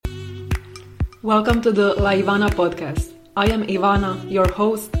Welcome to the La Ivana podcast. I am Ivana, your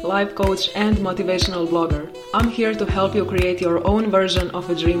host, life coach, and motivational blogger. I'm here to help you create your own version of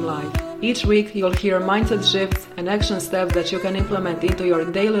a dream life. Each week, you'll hear mindset shifts and action steps that you can implement into your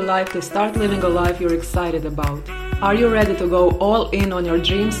daily life to start living a life you're excited about. Are you ready to go all in on your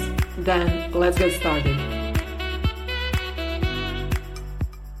dreams? Then, let's get started.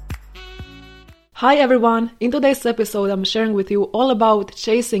 Hi everyone! In today's episode, I'm sharing with you all about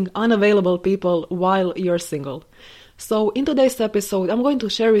chasing unavailable people while you're single. So in today's episode, I'm going to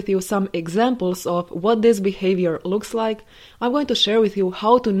share with you some examples of what this behavior looks like. I'm going to share with you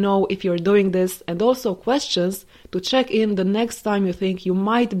how to know if you're doing this and also questions to check in the next time you think you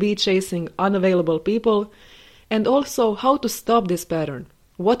might be chasing unavailable people, and also how to stop this pattern,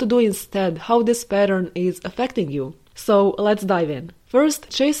 what to do instead, how this pattern is affecting you. So let's dive in. First,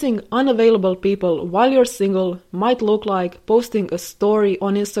 chasing unavailable people while you're single might look like posting a story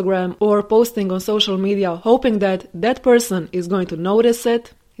on Instagram or posting on social media hoping that that person is going to notice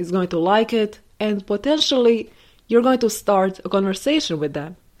it, is going to like it, and potentially you're going to start a conversation with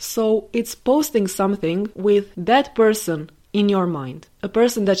them. So it's posting something with that person in your mind, a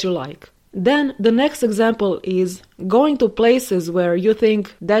person that you like. Then the next example is going to places where you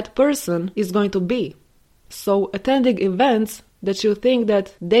think that person is going to be. So attending events that you think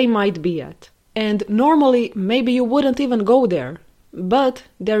that they might be at. And normally, maybe you wouldn't even go there. But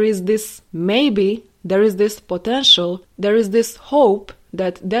there is this maybe, there is this potential, there is this hope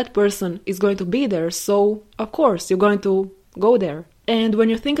that that person is going to be there. So, of course, you're going to go there. And when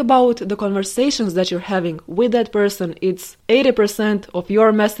you think about the conversations that you're having with that person, it's 80% of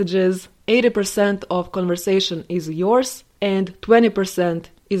your messages, 80% of conversation is yours, and 20%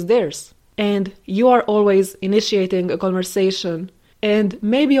 is theirs. And you are always initiating a conversation. And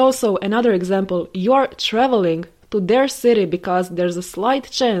maybe also another example, you are traveling to their city because there's a slight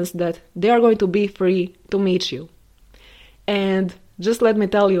chance that they are going to be free to meet you. And just let me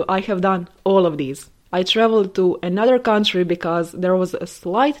tell you, I have done all of these. I traveled to another country because there was a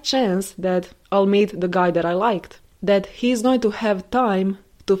slight chance that I'll meet the guy that I liked, that he's going to have time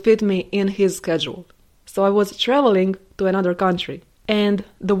to fit me in his schedule. So I was traveling to another country. And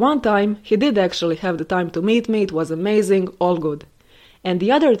the one time, he did actually have the time to meet me, it was amazing, all good. And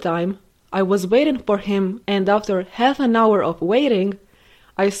the other time, I was waiting for him, and after half an hour of waiting,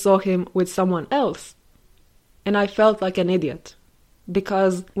 I saw him with someone else. And I felt like an idiot.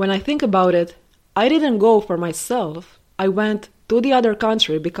 Because when I think about it, I didn't go for myself. I went to the other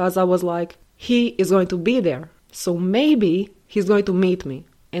country because I was like, he is going to be there. So maybe he's going to meet me.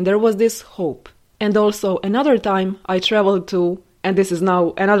 And there was this hope. And also another time, I traveled to, and this is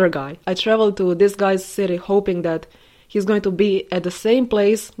now another guy. I traveled to this guy's city hoping that he's going to be at the same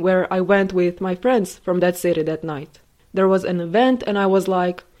place where I went with my friends from that city that night. There was an event and I was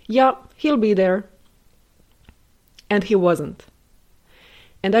like, yeah, he'll be there. And he wasn't.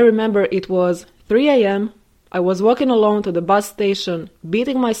 And I remember it was 3 a.m. I was walking alone to the bus station,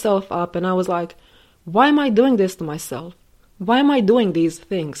 beating myself up, and I was like, why am I doing this to myself? Why am I doing these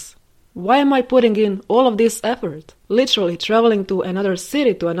things? Why am I putting in all of this effort? Literally traveling to another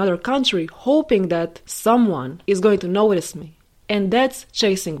city, to another country, hoping that someone is going to notice me. And that's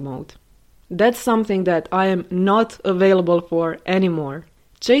chasing mode. That's something that I am not available for anymore.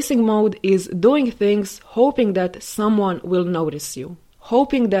 Chasing mode is doing things hoping that someone will notice you.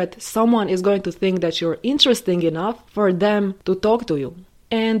 Hoping that someone is going to think that you're interesting enough for them to talk to you.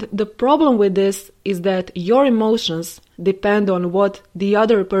 And the problem with this is that your emotions depend on what the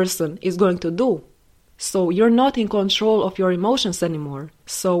other person is going to do. So you're not in control of your emotions anymore.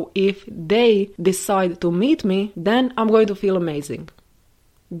 So if they decide to meet me, then I'm going to feel amazing.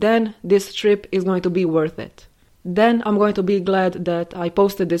 Then this trip is going to be worth it. Then I'm going to be glad that I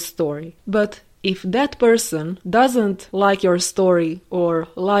posted this story. But if that person doesn't like your story or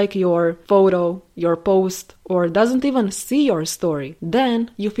like your photo, your post, or doesn't even see your story, then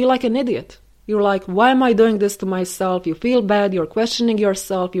you feel like an idiot. You're like, why am I doing this to myself? You feel bad, you're questioning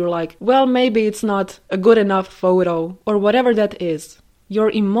yourself, you're like, well, maybe it's not a good enough photo, or whatever that is. Your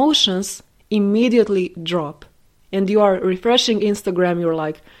emotions immediately drop. And you are refreshing Instagram, you're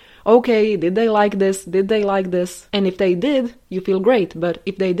like, okay, did they like this? Did they like this? And if they did, you feel great. But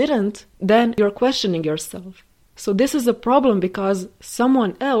if they didn't, then you're questioning yourself. So this is a problem because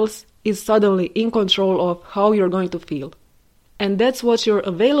someone else is suddenly in control of how you're going to feel. And that's what you're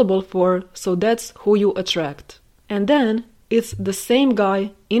available for, so that's who you attract. And then it's the same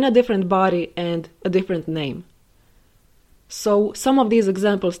guy in a different body and a different name. So some of these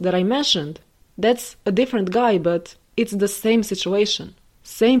examples that I mentioned, that's a different guy, but it's the same situation.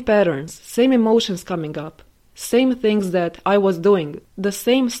 Same patterns, same emotions coming up. same things that I was doing, the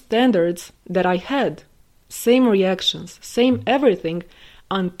same standards that I had, same reactions, same everything,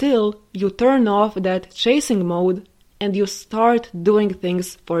 until you turn off that chasing mode and you start doing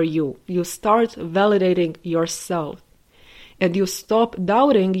things for you. You start validating yourself. And you stop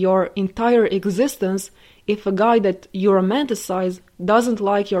doubting your entire existence if a guy that you romanticize doesn't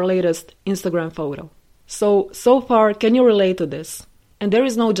like your latest Instagram photo. So far, can you relate to this? And there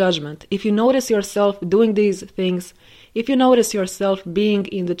is no judgment. If you notice yourself doing these things, if you notice yourself being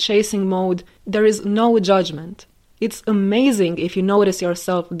in the chasing mode, there is no judgment. It's amazing if you notice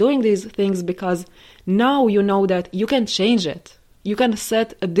yourself doing these things, because now you know that you can change it. You can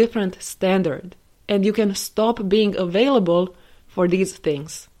set a different standard. And you can stop being available for these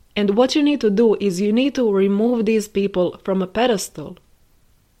things. And what you need to do is you need to remove these people from a pedestal.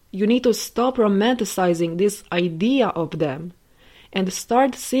 You need to stop romanticizing this idea of them and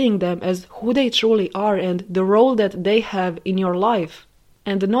start seeing them as who they truly are and the role that they have in your life,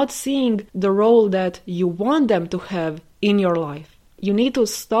 and not seeing the role that you want them to have in your life. You need to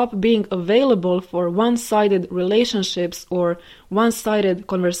stop being available for one-sided relationships or one-sided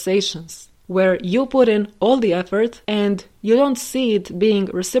conversations, where you put in all the effort and you don't see it being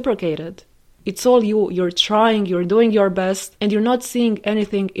reciprocated. It's all you. You're trying, you're doing your best, and you're not seeing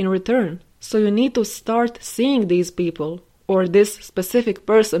anything in return. So you need to start seeing these people, or this specific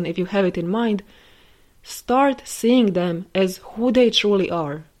person if you have it in mind, start seeing them as who they truly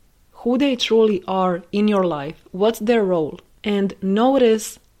are. Who they truly are in your life. What's their role? And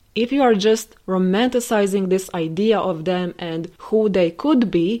notice if you are just romanticizing this idea of them and who they could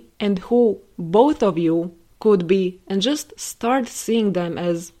be and who both of you could be, and just start seeing them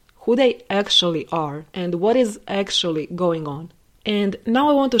as who they actually are and what is actually going on. And now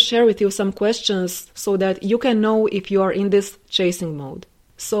I want to share with you some questions so that you can know if you are in this chasing mode.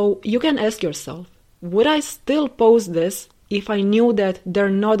 So you can ask yourself, would I still post this if I knew that they're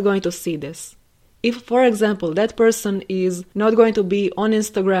not going to see this? If, for example, that person is not going to be on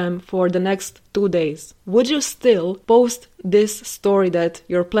Instagram for the next 2 days, would you still post this story that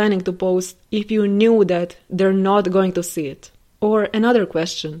you're planning to post if you knew that they're not going to see it? Or another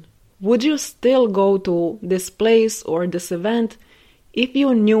question, would you still go to this place or this event if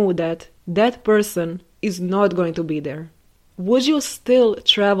you knew that that person is not going to be there? Would you still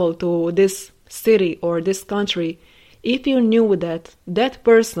travel to this city or this country if you knew that that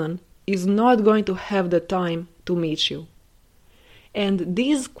person is not going to have the time to meet you? And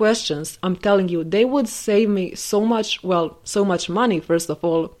these questions, I'm telling you, they would save me so much money, first of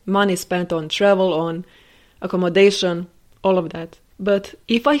all, money spent on travel, on accommodation, all of that. But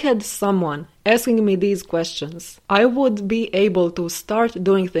if I had someone asking me these questions, I would be able to start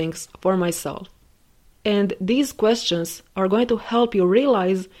doing things for myself. And these questions are going to help you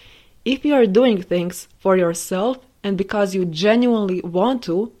realize if you are doing things for yourself and because you genuinely want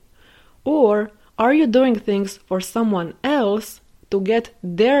to, or are you doing things for someone else to get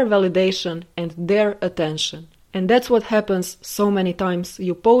their validation and their attention? And that's what happens so many times.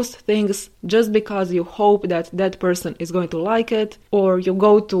 You post things just because you hope that that person is going to like it, or you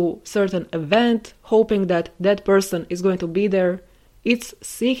go to certain event hoping that that person is going to be there. It's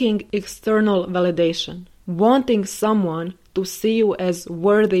seeking external validation, wanting someone to see you as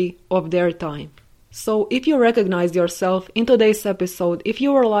worthy of their time. So if you recognize yourself in today's episode, if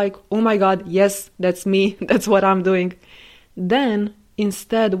you were like, oh my god, yes, that's me, that's what I'm doing, then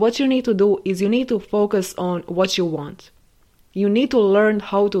instead what you need to do is you need to focus on what you want. You need to learn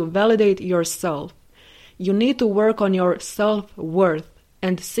how to validate yourself. You need to work on your self-worth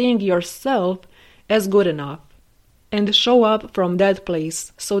and seeing yourself as good enough, and show up from that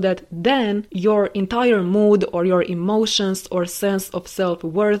place so that then your entire mood or your emotions or sense of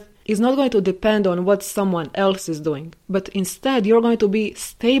self-worth is not going to depend on what someone else is doing, but instead you're going to be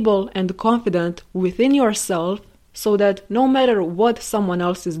stable and confident within yourself so that no matter what someone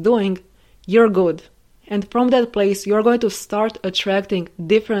else is doing, you're good. And from that place, you're going to start attracting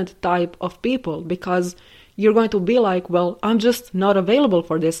different type of people, because you're going to be like, well, I'm just not available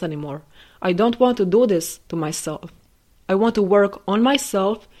for this anymore. I don't want to do this to myself. I want to work on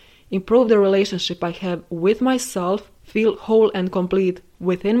myself, improve the relationship I have with myself, feel whole and complete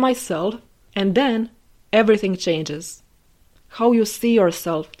within myself, and then everything changes. How you see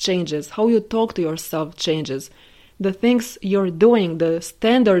yourself changes, how you talk to yourself changes. The things you're doing, the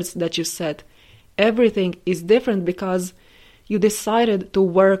standards that you set, everything is different because you decided to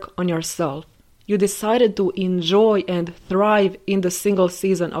work on yourself. You decided to enjoy and thrive in the single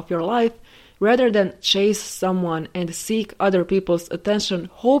season of your life rather than chase someone and seek other people's attention,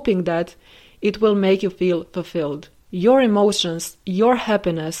 hoping that it will make you feel fulfilled. Your emotions, your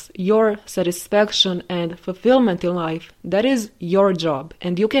happiness, your satisfaction and fulfillment in life, that is your job.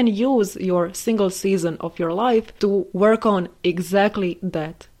 And you can use your single season of your life to work on exactly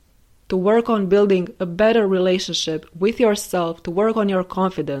that. To work on building a better relationship with yourself, to work on your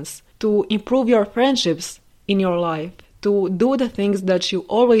confidence, to improve your friendships in your life, to do the things that you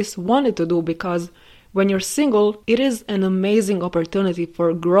always wanted to do, because when you're single, it is an amazing opportunity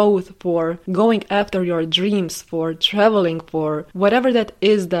for growth, for going after your dreams, for traveling, for whatever that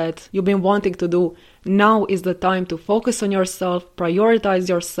is that you've been wanting to do. Now is the time to focus on yourself, prioritize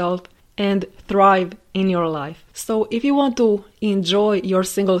yourself, and thrive in your life. So if you want to enjoy your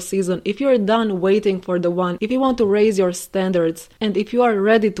single season, if you're done waiting for the one, if you want to raise your standards, and if you are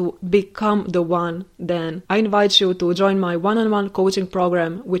ready to become the one, then I invite you to join my one-on-one coaching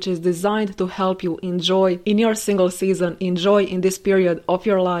program, which is designed to help you enjoy in your single season, enjoy in this period of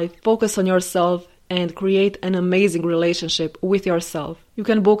your life, focus on yourself, and create an amazing relationship with yourself. You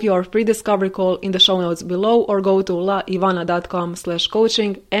can book your free discovery call in the show notes below or go to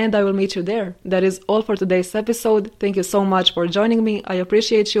laivana.com/coaching and I will meet you there. That is all for today's episode. Thank you so much for joining me. I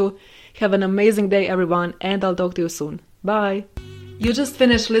appreciate you. Have an amazing day, everyone, and I'll talk to you soon. Bye! You just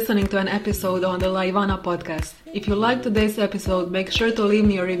finished listening to an episode on the La Ivana podcast. If you liked today's episode, make sure to leave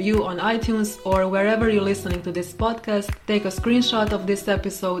me a review on iTunes or wherever you're listening to this podcast. Take a screenshot of this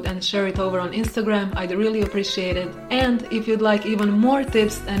episode and share it over on Instagram. I'd really appreciate it. And if you'd like even more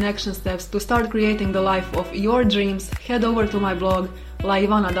tips and action steps to start creating the life of your dreams, head over to my blog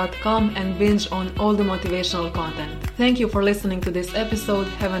laivana.com and binge on all the motivational content. Thank you for listening to this episode.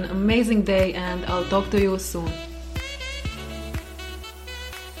 Have an amazing day and I'll talk to you soon.